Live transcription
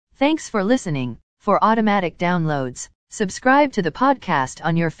Thanks for listening. For automatic downloads, subscribe to the podcast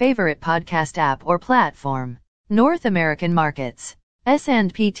on your favorite podcast app or platform. North American markets.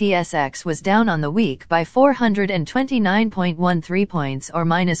 S&P TSX was down on the week by 429.13 points or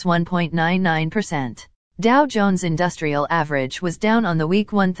minus 1.99%. Dow Jones Industrial Average was down on the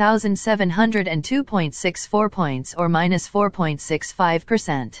week 1,702.64 points or minus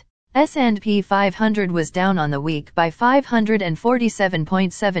 4.65%. S&P 500 was down on the week by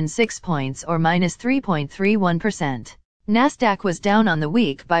 547.76 points or minus 3.31%. Nasdaq was down on the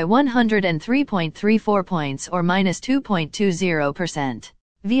week by 103.34 points or minus 2.20%.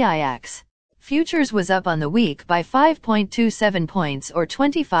 VIX Futures was up on the week by 5.27 points or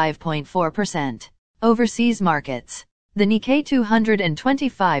 25.4%. Overseas markets. The Nikkei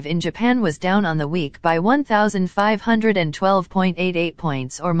 225 in Japan was down on the week by 1,512.88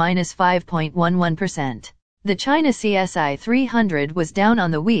 points or minus 5.11%. The China CSI 300 was down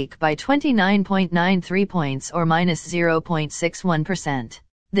on the week by 29.93 points or minus 0.61%.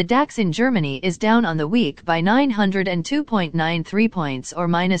 The DAX in Germany is down on the week by 902.93 points or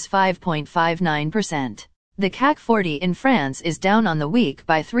minus 5.59%. The CAC 40 in France is down on the week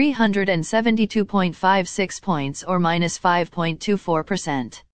by 372.56 points or minus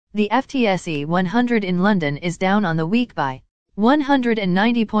 5.24%. The FTSE 100 in London is down on the week by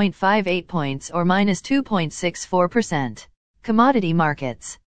 190.58 points or minus 2.64%. Commodity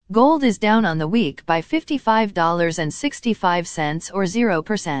markets. Gold is down on the week by $55.65 or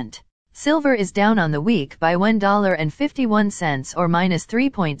 0%. Silver is down on the week by $1.51 or minus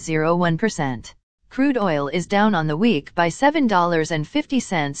 3.01%. Crude oil is down on the week by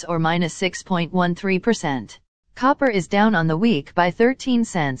 $7.50 or minus 6.13%. Copper is down on the week by 13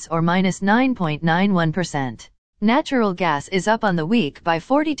 cents or minus 9.91%. Natural gas is up on the week by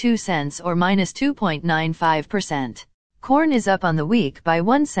 42 cents or minus 2.95%. Corn is up on the week by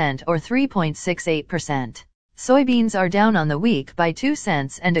 1 cent or 3.68%. Soybeans are down on the week by 2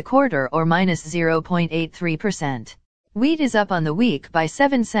 cents and a quarter or minus 0.83%. Wheat is up on the week by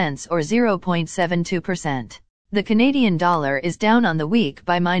 7 cents or 0.72%. The Canadian dollar is down on the week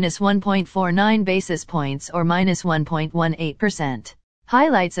by minus 1.49 basis points or minus 1.18%.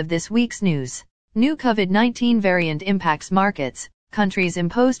 Highlights of this week's news. New COVID-19 variant impacts markets, countries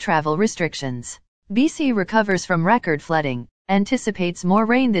impose travel restrictions. BC recovers from record flooding, anticipates more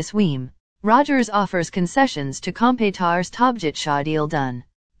rain this week. Rogers offers concessions to competitors. Tabjit Shah deal done.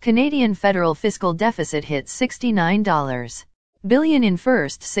 Canadian federal fiscal deficit hits $69 billion in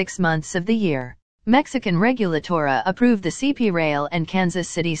first 6 months of the year. Mexican regulatora approved the CP Rail and Kansas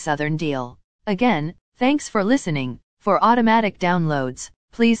City Southern deal. Again, thanks for listening. For automatic downloads,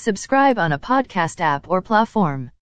 please subscribe on a podcast app or platform.